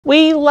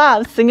We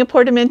love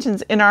Singapore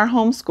Dimensions in our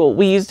homeschool.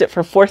 We used it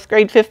for 4th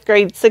grade, 5th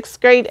grade,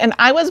 6th grade, and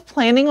I was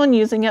planning on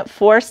using it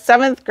for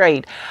 7th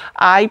grade.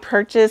 I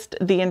purchased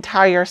the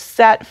entire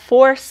set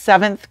for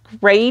 7th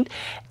grade.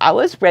 I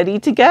was ready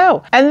to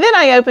go. And then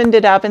I opened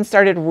it up and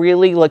started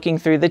really looking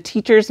through the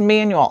teacher's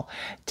manual.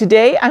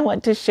 Today, I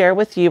want to share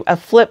with you a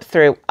flip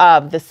through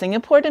of the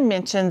Singapore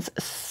Dimensions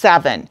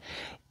 7.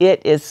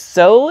 It is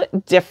so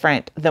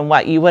different than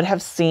what you would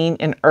have seen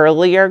in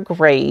earlier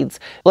grades.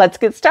 Let's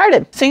get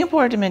started.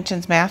 Singapore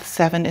Dimensions Math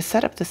 7 is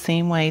set up the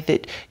same way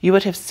that you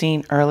would have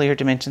seen earlier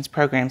Dimensions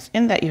programs,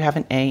 in that you have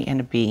an A and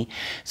a B.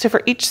 So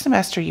for each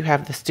semester, you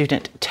have the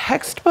student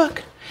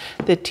textbook,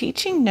 the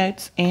teaching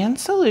notes and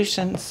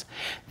solutions,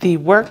 the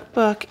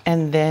workbook,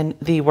 and then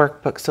the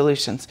workbook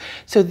solutions.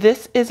 So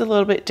this is a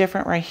little bit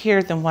different right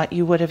here than what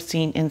you would have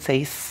seen in,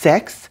 say,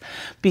 6,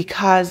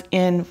 because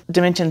in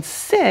Dimension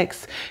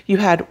 6, you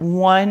had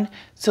one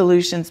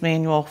solutions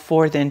manual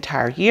for the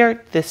entire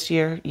year. This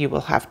year, you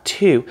will have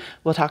 2.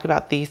 We'll talk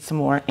about these some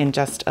more in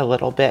just a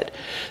little bit.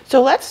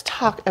 So let's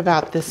talk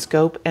about the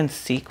scope and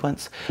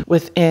sequence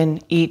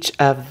within each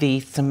of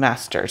the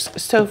semesters.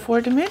 So for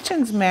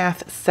Dimensions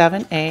Math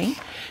 7A,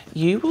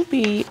 you will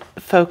be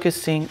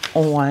focusing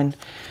on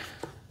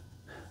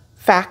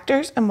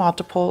factors and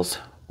multiples,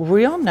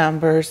 real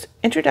numbers,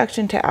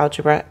 introduction to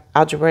algebra,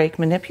 algebraic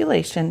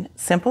manipulation,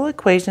 simple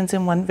equations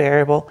in one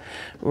variable,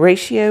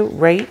 ratio,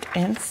 rate,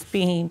 and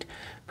speed,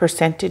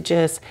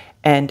 percentages,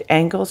 and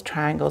angles,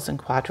 triangles, and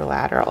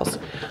quadrilaterals.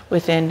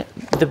 Within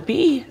the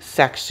B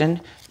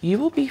section, you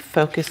will be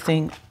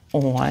focusing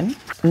on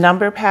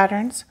number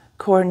patterns,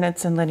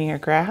 coordinates and linear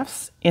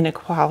graphs,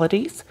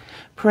 inequalities,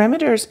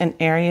 perimeters and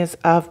areas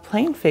of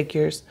plane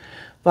figures,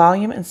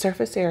 volume and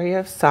surface area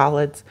of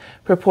solids,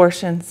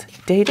 proportions,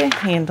 data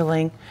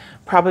handling,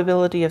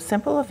 probability of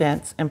simple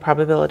events, and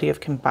probability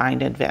of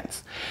combined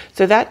events.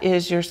 So that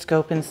is your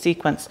scope and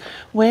sequence.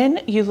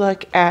 When you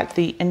look at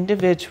the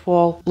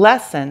individual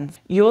lessons,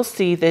 you will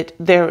see that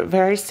they're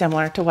very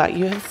similar to what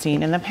you have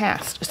seen in the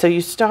past. So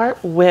you start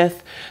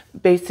with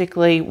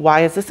basically,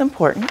 why is this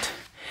important?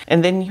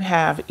 And then you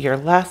have your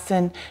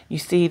lesson. You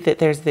see that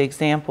there's the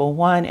example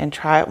 1 and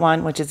try it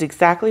 1, which is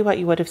exactly what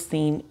you would have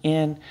seen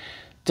in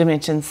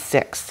Dimension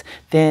 6.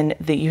 Then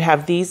you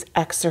have these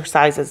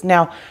exercises.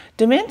 Now,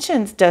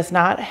 Dimensions does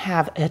not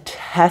have a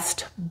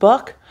test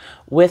book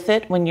with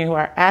it when you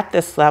are at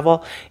this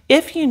level.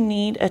 If you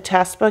need a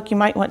test book, you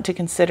might want to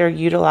consider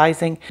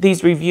utilizing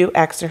these review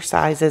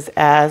exercises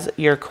as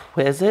your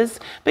quizzes,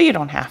 but you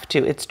don't have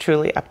to. It's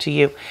truly up to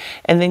you.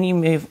 And then you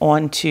move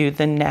on to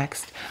the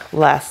next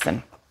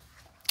lesson.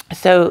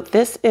 So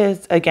this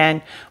is,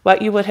 again,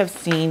 what you would have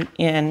seen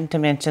in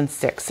Dimension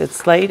 6.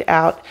 It's laid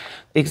out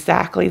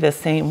exactly the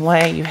same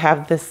way. You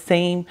have the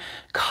same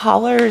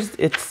colors.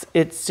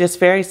 It's just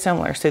very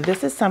similar. So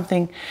this is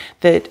something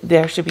that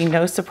there should be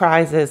no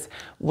surprises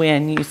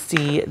when you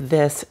see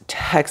this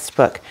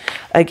textbook.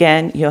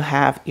 Again, you'll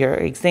have your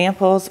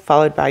examples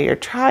followed by your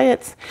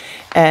try-its,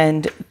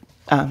 and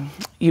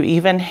you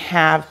even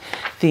have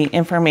the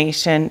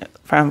information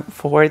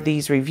for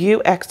these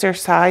review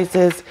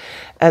exercises,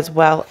 as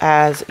well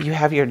as you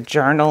have your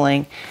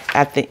journaling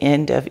at the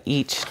end of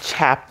each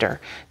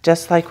chapter,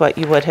 just like what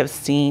you would have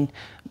seen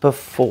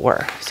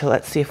before. So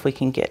let's see if we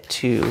can get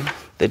to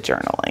the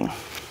journaling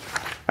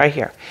right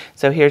here.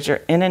 So here's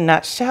your in a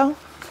nutshell,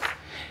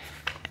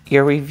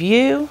 your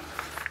review,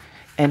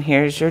 and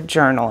here's your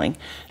journaling.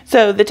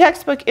 So the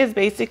textbook is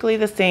basically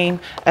the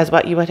same as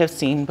what you would have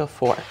seen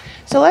before.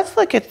 So let's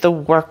look at the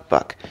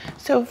workbook.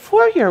 So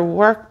for your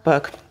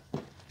workbook,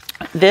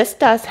 this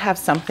does have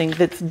something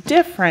that's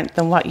different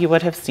than what you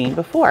would have seen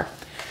before.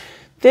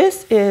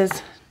 This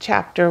is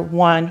chapter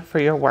 1 for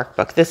your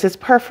workbook. This is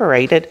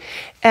perforated,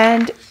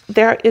 and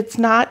it's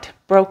not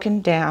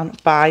broken down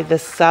by the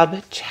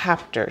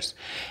sub-chapters.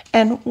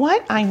 And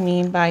what I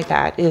mean by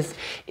that is,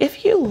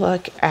 if you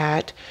look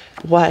at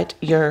what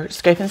your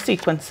scope and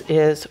sequence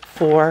is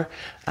for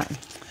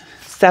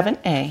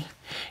 7A,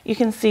 you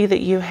can see that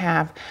you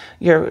have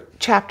your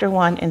chapter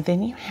 1, and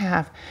then you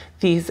have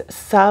these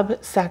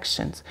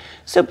subsections.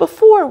 So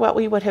before, what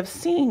we would have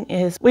seen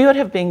is we would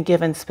have been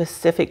given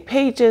specific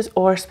pages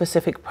or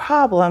specific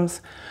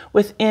problems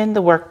within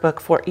the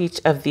workbook for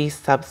each of these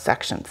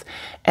subsections.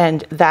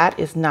 And that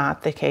is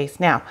not the case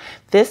now.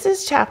 This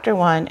is chapter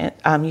 1.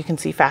 You can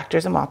see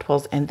factors and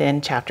multiples, and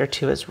then chapter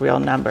 2 is real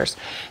numbers.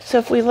 So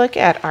if we look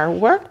at our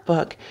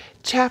workbook,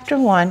 chapter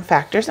 1,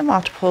 factors and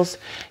multiples,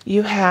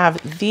 you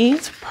have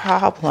these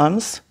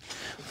problems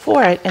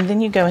for it, and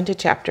then you go into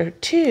chapter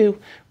 2,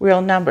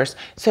 real numbers.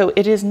 So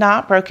it is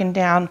not broken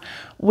down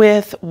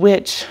with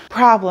which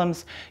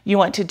problems you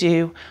want to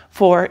do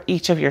for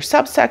each of your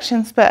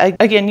subsections, but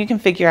again, you can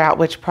figure out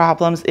which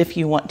problems if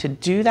you want to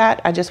do that.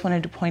 I just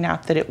wanted to point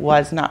out that it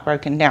was not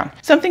broken down.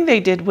 Something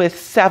they did with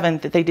 7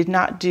 that they did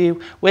not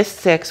do with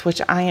 6,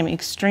 which I am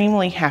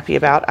extremely happy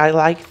about, I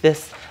like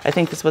this, I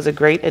think this was a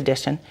great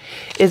addition,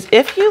 is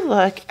if you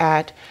look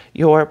at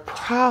your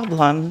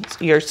problems,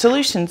 your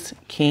solutions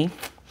key,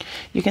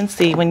 you can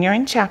see when you're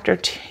in chapter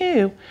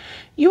 2,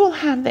 you will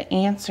have the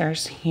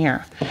answers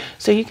here.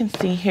 So you can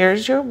see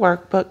here's your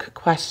workbook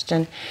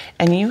question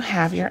and you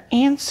have your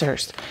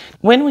answers.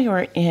 When we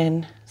were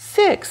in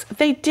 6,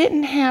 they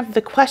didn't have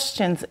the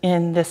questions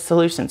in the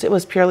solutions. It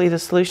was purely the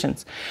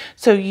solutions.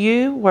 So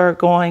you were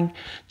going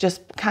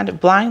just kind of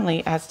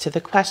blindly as to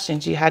the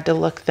questions. You had to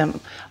look them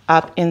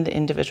up in the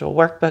individual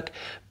workbook.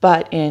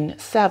 But in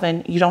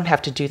 7, you don't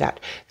have to do that.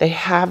 They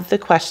have the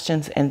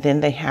questions and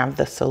then they have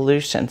the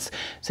solutions.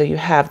 So you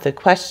have the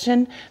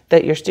question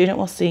that your student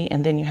will see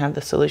and then you have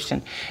the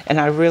solution. And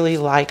I really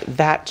like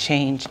that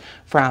change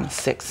from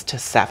 6 to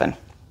 7.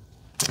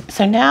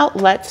 So now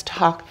let's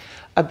talk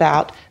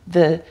about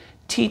the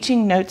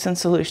teaching notes and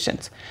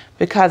solutions,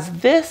 because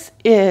this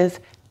is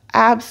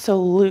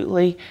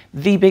absolutely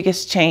the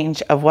biggest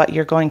change of what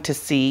you're going to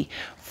see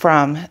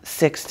from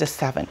 6 to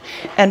 7.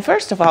 And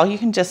first of all, you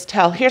can just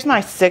tell, here's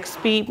my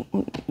 6B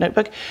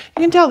notebook.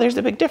 You can tell there's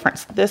a big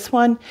difference. This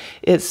one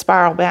is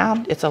spiral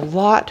bound. It's a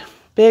lot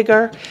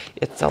bigger.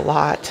 It's a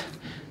lot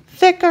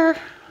thicker.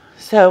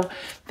 So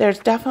there's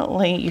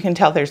definitely, you can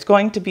tell there's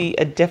going to be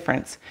a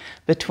difference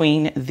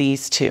between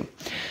these two.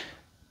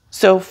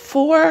 So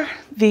for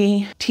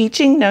the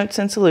teaching notes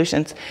and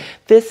solutions,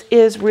 this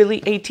is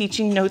really a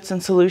teaching notes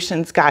and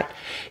solutions guide.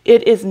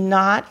 It is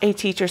not a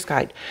teacher's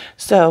guide.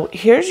 So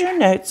here's your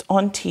notes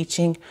on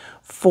teaching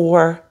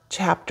for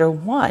chapter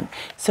 1.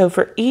 So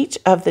for each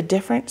of the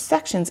different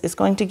sections is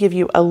going to give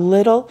you a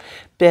little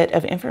bit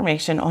of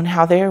information on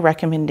how they're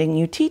recommending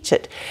you teach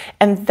it.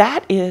 And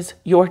that is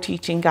your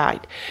teaching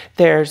guide.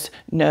 There's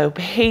no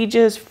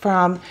pages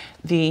from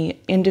the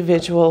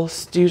individual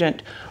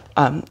student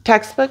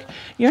textbook.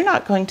 You're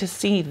not going to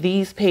see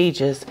these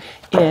pages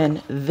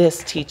in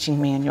this teaching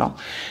manual.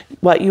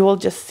 What you will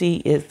just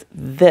see is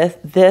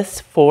this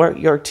for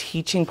your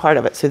teaching part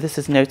of it. So this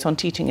is notes on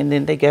teaching, and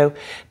then they go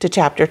to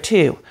chapter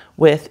 2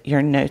 with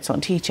your notes on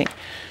teaching.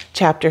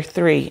 Chapter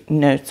 3,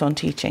 notes on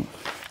teaching.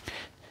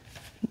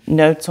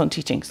 Notes on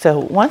teaching. So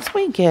once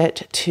we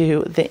get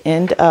to the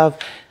end of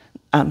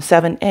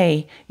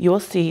 7A, you will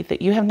see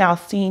that you have now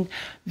seen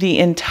the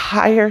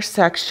entire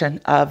section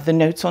of the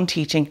notes on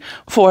teaching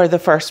for the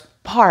first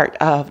part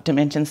of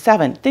Dimension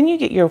 7. Then you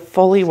get your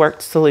fully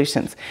worked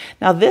solutions.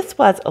 Now this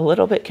was a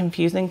little bit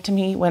confusing to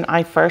me when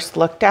I first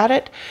looked at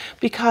it,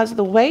 because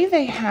the way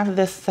they have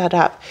this set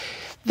up,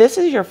 this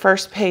is your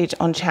first page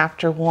on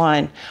chapter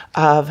 1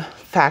 of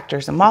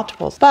factors and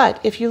multiples. But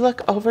if you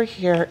look over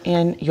here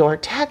in your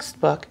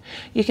textbook,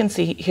 you can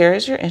see here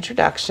is your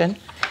introduction.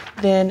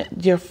 Then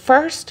your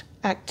first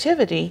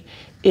activity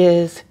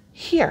is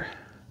here.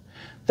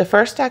 The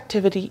first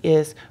activity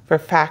is for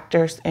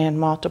factors and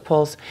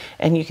multiples,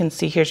 and you can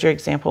see here's your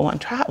example 1,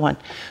 try 1.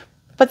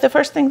 But the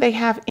first thing they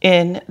have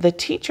in the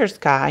teacher's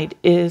guide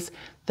is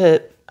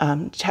the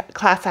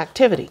class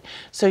activity.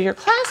 So your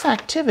class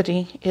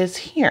activity is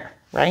here,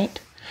 right?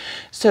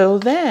 So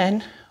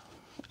then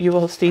you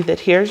will see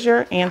that here's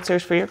your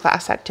answers for your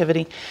class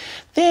activity.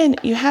 Then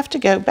you have to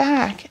go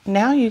back.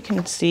 Now you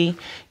can see,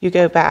 you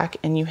go back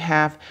and you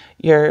have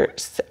your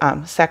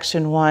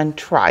section 1,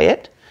 try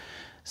it.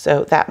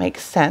 So that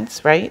makes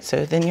sense, right?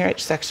 So then you're at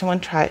section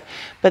 1, try it.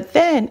 But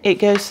then it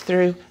goes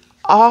through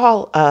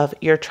all of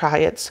your try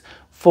it's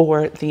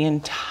for the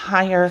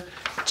entire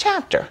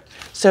chapter.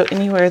 So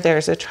anywhere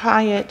there's a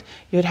try it,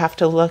 you'd have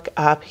to look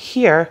up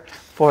here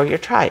for your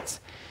try it's.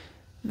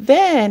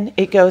 Then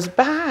it goes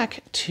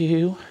back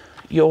to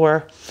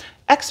your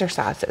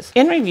exercises.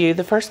 In review,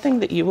 the first thing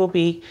that you will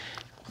be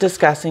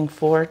discussing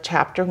for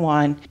chapter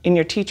 1 in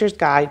your teacher's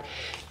guide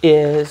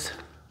is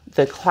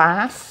the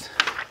class.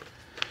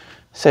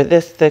 So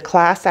the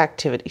class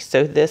activity.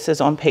 So this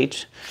is on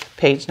page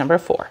number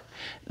 4.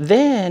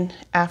 Then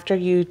after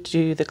you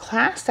do the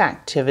class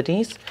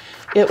activities,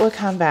 it will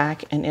come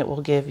back and it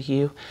will give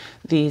you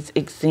these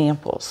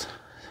examples.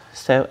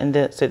 So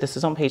this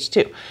is on page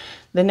 2.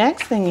 The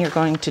next thing you're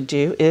going to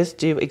do is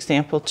do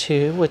example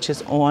 2, which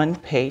is on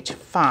page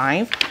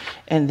 5,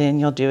 and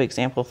then you'll do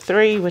example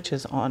 3, which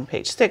is on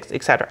page 6,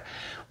 etc.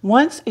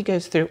 Once it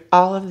goes through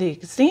all of the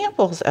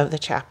examples of the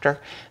chapter,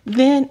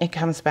 then it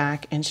comes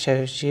back and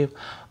shows you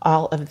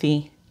all of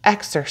the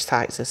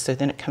exercises. So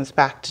then it comes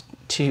back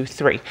to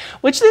 3,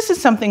 which this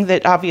is something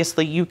that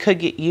obviously you could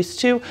get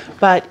used to,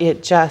 but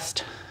it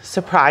just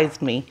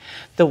surprised me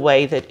the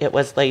way that it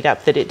was laid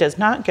up, that it does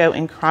not go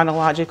in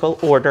chronological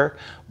order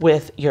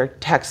with your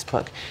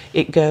textbook.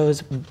 It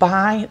goes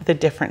by the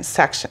different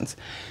sections.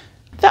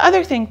 The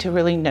other thing to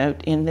really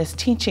note in this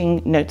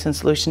teaching notes and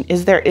solution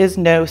is there is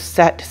no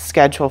set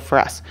schedule for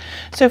us.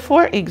 So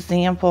for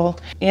example,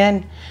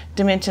 in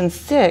Dimension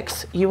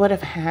 6, you would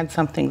have had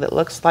something that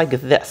looks like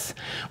this,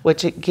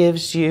 which it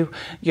gives you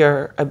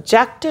your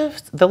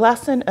objectives, the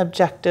lesson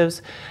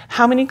objectives,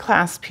 how many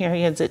class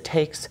periods it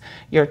takes,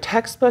 your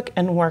textbook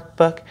and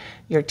workbook,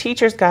 your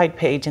teacher's guide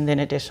page, and then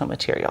additional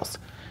materials.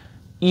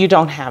 You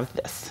don't have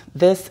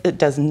this. It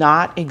does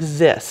not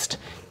exist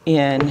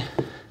in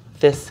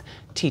this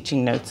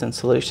teaching notes and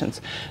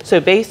solutions.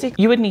 So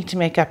basically, you would need to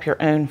make up your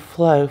own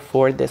flow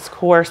for this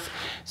course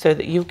so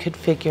that you could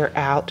figure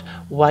out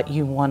what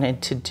you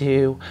wanted to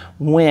do,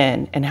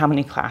 when, and how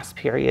many class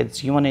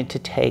periods you wanted to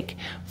take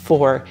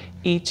for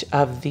each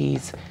of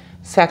these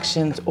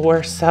sections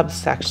or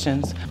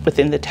subsections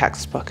within the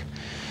textbook.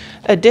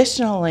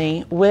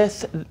 Additionally,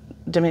 with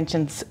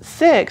Dimensions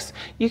 6,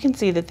 you can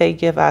see that they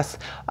give us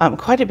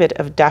quite a bit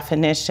of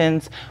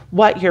definitions,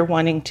 what you're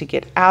wanting to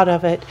get out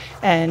of it,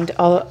 and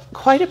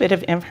quite a bit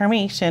of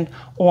information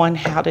on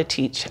how to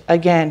teach.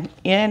 Again,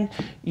 in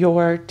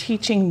your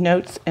teaching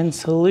notes and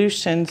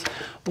solutions,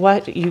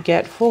 what you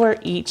get for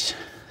each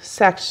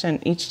section,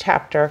 each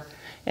chapter,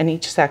 and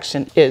each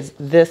section is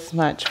this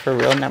much for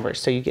real numbers.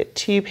 So you get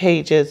 2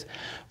 pages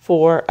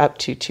for up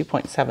to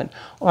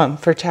 2.7.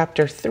 For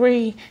chapter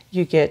 3,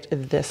 you get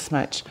this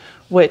much,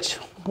 which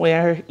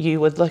where you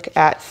would look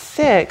at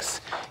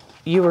 6,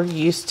 you were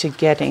used to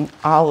getting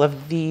all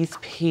of these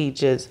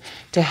pages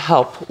to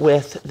help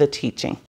with the teaching.